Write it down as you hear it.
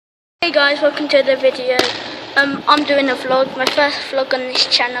Hey guys, welcome to the video. I'm doing a vlog, my first vlog on this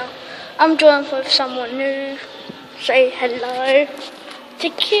channel. I'm joined with someone new. Say hello to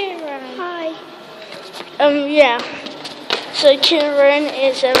Kyran. Hi. Yeah. So Kyran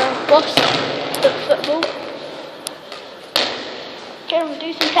is a boss at football. Kyran,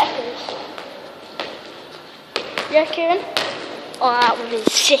 do some tackles. Yeah, Kyran? Oh, that would be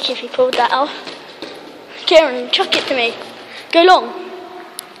sick if he pulled that off. Kyran, chuck it to me. Go long.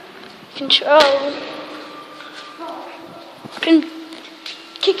 Control. Can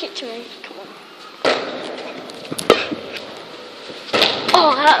kick it to me. Come on.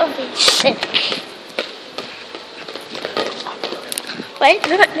 Oh, that would be sick. Wait,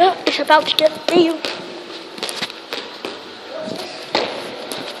 look, it's about to get real.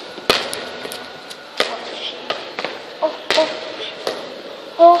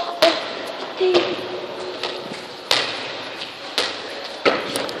 Oh, dear.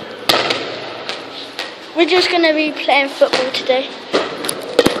 We're just going to be playing football today.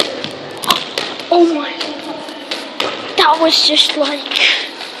 Oh my, that was just like...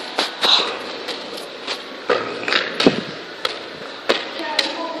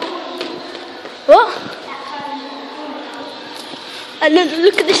 What? And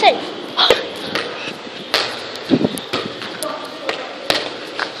look at the shape.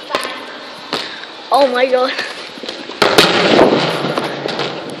 Oh my god.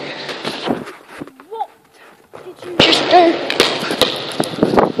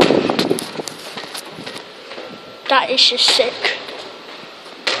 That is just sick.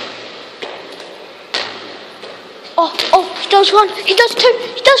 Oh, he does one, he does two,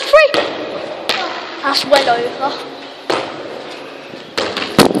 he does three. That's well over.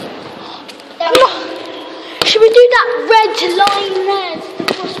 Should we do that red line there, the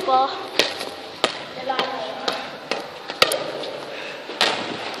crossbar?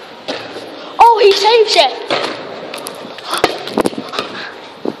 Oh, he saves it.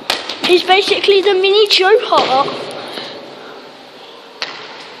 He's basically the mini Joe.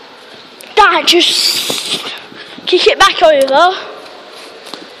 That just kick it back over.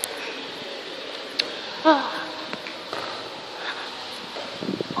 Oh,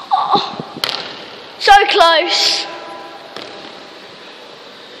 so close.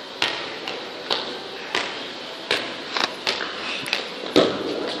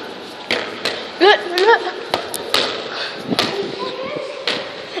 Look.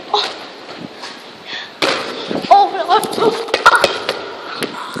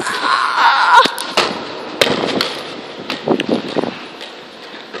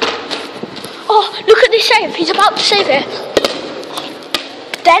 Oh, look at this save. He's about to save it.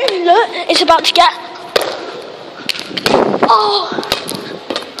 Then, look, it's about to get... Oh!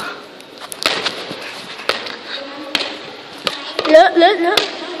 Look. No!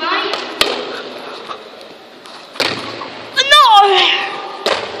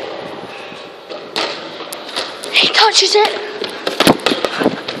 He touches it.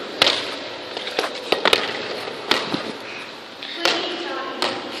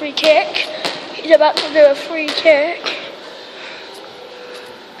 Free kick. He's about to do a free kick.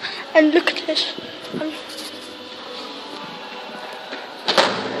 And look at this.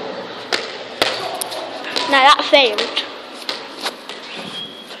 Now that failed.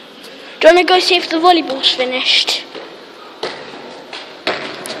 Do you want to go see if the volleyball's finished?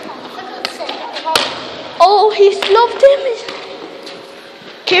 Oh, he's loved him.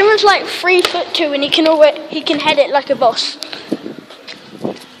 Kyran's like 3'2" and he can head it like a boss.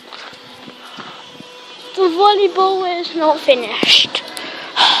 The volleyball is not finished.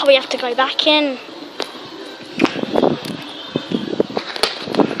 We have to go back in.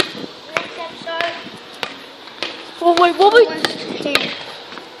 Next episode.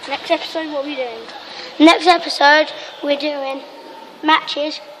 Next episode, what are we doing? Next episode, we're doing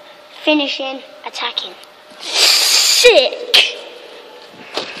matches, finishing, attacking. Sick!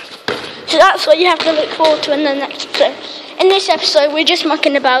 So that's what you have to look forward to in the next episode. In this episode, we're just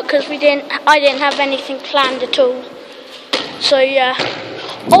mucking about because I didn't have anything planned at all. So yeah.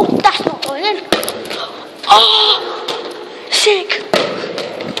 Oh, that's not going in. Oh, sick.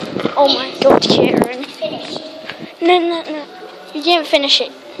 Oh my god, Kyran. Finished. No. You didn't finish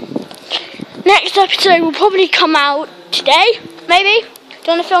it. Next episode will probably come out today, maybe. Do you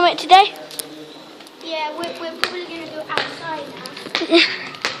want to film it today? Yeah, we're probably going to do it outside now.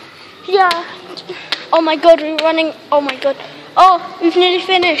 Yeah. Oh my god, we're running. Oh my god. Oh, we've nearly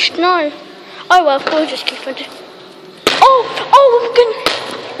finished. No. Oh well, we'll just keep on. Oh, we're gonna.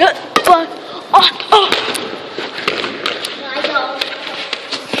 Look. Oh.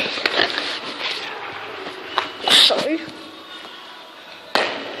 So.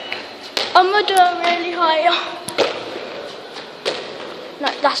 I'm gonna do it really high. No,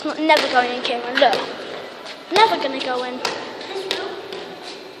 that's not never going in, Kieran. Look, never gonna go in.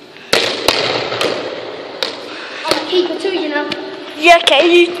 I'm a keeper too, you know. Yeah,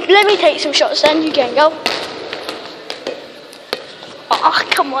 okay. Let me take some shots then. You can go. Oh,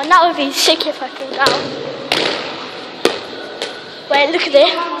 come on. That would be sick if I pulled out. Wait, look at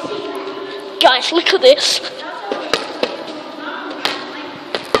this. Guys, look at this.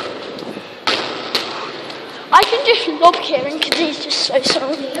 I can just lob Kieran because he's just so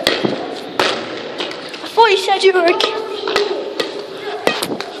strong. I thought you said you were a kid.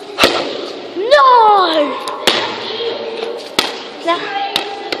 No! No.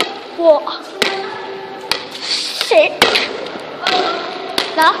 What? Sick.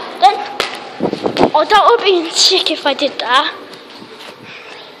 Nah, then. Oh, that would be sick if I did that.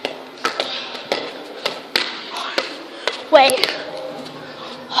 Wait.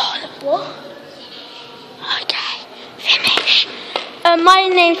 Oh, what? Okay, finish. My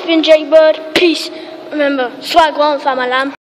name's been Jake Bird. Peace. Remember, swag on, fam, lamb.